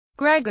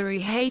Gregory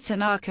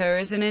Hatanaka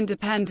is an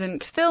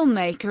independent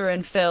filmmaker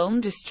and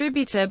film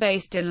distributor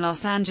based in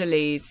Los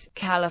Angeles,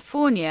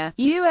 California,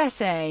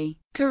 USA.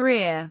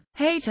 Career.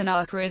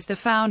 Hatanaka is the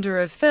founder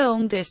of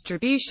film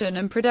distribution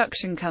and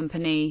production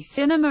company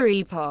Cinema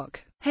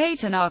Epoch.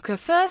 Hatanaka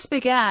first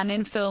began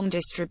in film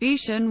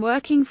distribution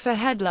working for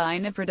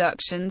Headliner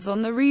Productions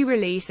on the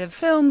re-release of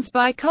films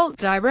by cult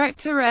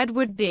director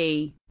Edward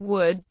D.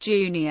 Wood,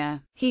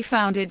 Jr. He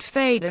founded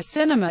Fader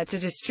Cinema to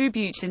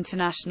distribute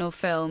international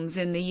films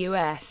in the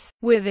U.S.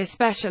 With a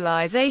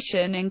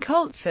specialization in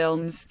cult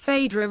films,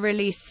 Fader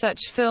released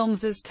such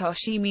films as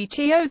Toshi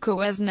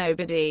Michiokawa's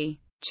Nobody,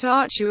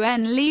 Cha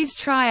Chuen-Li's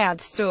Triad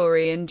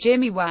Story and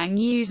Jimmy Wang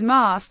Yu's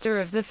Master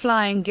of the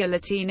Flying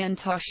Guillotine and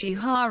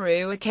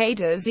Toshiharu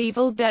Ikeda's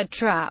Evil Dead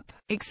Trap.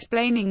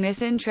 Explaining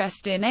this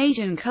interest in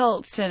Asian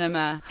cult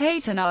cinema,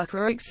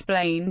 Hatanaka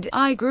explained,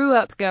 "I grew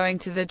up going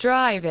to the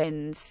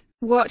drive-ins,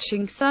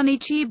 watching Sonny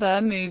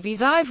Chiba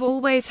movies. I've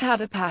always had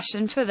a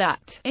passion for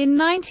that." In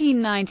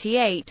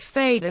 1998,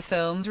 Fader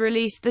Films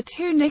released the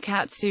two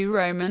Nikatsu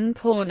Roman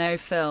porno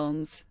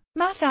films,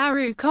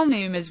 Masaru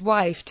Konuma's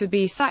Wife to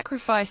Be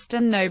Sacrificed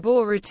and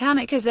Noboru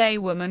Tanaka's A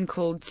Woman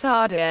Called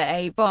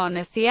Sada on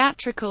a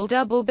theatrical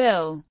double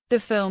bill. The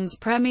films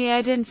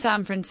premiered in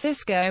San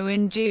Francisco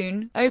in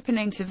June,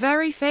 opening to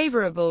very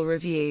favorable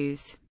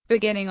reviews,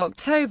 beginning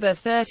October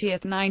 30,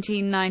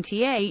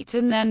 1998,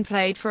 and then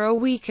played for a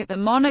week at the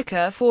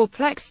Monica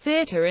Fourplex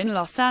Theater in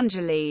Los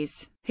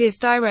Angeles. His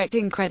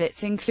directing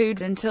credits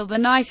include Until the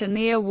Night and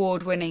the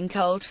award-winning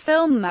cult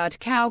film Mad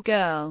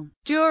Cowgirl.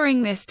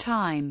 During this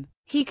time,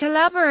 he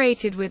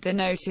collaborated with the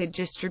noted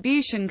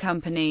distribution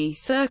company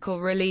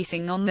Circle,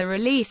 releasing on the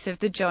release of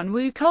the John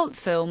Woo cult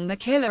film The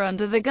Killer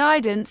under the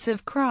guidance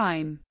of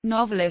crime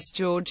novelist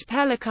George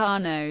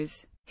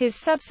Pelecanos. His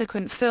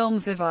subsequent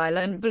films are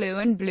Violent Blue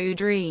and Blue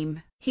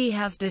Dream. He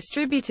has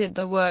distributed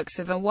the works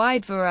of a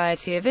wide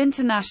variety of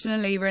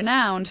internationally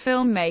renowned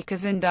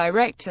filmmakers and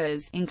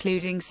directors,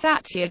 including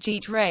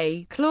Satyajit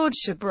Ray, Claude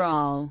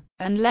Chabrol,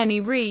 and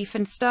Leni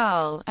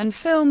Riefenstahl, and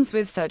films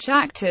with such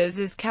actors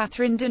as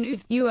Catherine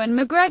Deneuve, Ewan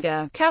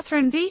McGregor,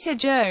 Catherine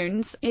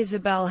Zeta-Jones,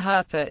 Isabelle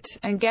Huppert,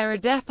 and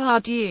Gerard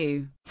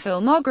Depardieu.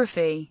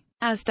 Filmography.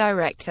 As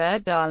director,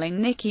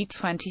 Darling Nikki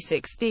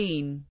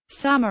 2016,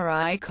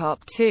 Samurai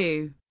Cop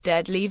 2,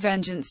 Deadly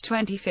Vengeance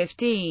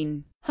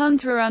 2015,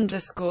 Hunter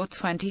 _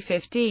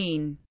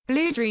 2015,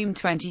 Blue Dream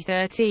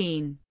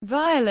 2013,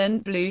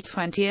 Violent Blue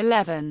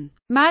 2011,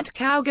 Mad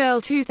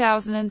Cowgirl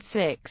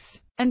 2006,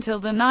 Until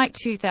the Night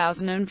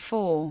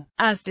 2004.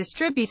 As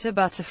distributor,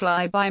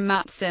 Butterfly by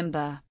Matt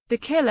Simba, The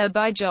Killer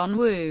by John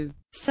Woo,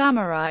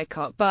 Samurai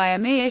Cop by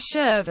Amir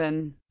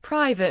Shervan,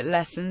 Private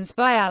Lessons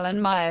by Alan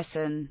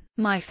Meyerson,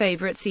 My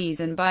Favorite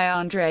Season by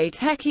Andre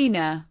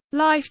Tekina,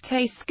 Life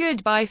Tastes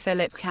Good by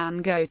Philip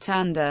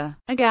Kangotanda,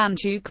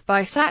 Aganchuk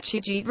by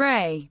Satyajit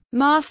Ray,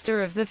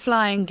 Master of the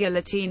Flying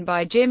Guillotine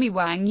by Jimmy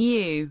Wang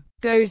Yu,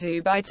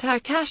 Gozu by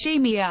Takashi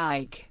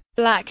Miike,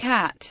 Black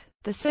Cat,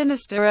 The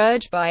Sinister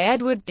Urge by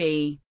Edward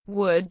D.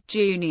 Wood,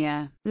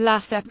 Jr., La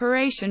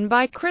Separation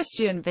by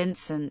Christian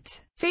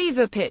Vincent,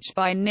 Fever Pitch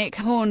by Nick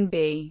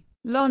Hornby,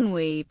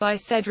 L'Ennui by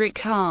Cedric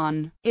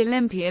Kahn,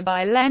 Olympia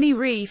by Leni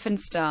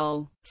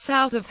Riefenstahl,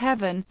 South of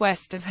Heaven,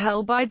 West of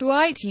Hell by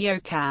Dwight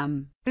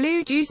Yoakam,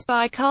 Blue Juice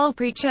by Carl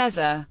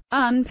Preceza,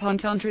 Un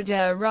Pont entre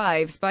deux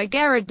Rives by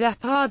Gerard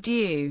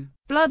Depardieu,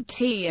 Blood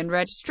Tea and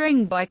Red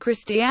String by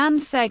Christiane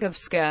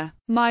Segovska,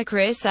 My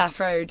Chris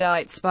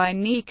Aphrodites by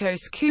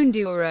Nikos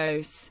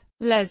Koundouros,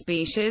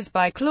 Lesbicious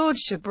by Claude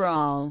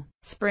Chabrol,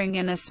 Spring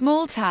in a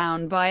Small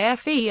Town by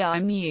Fei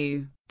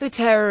Mu, The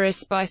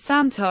Terrorist by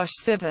Santosh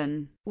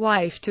Sivan,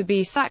 Wife to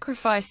Be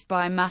Sacrificed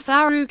by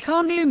Masaru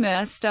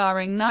Konuma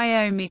starring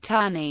Naomi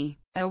Tani,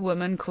 A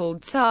Woman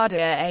Called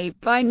Sada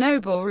by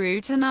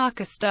Noboru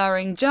Tanaka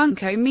starring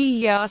Junko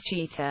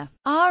Miyashita,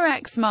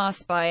 RX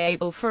Mask by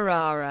Abel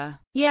Ferrara,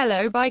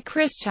 Yellow by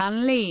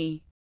Christian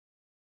Lee,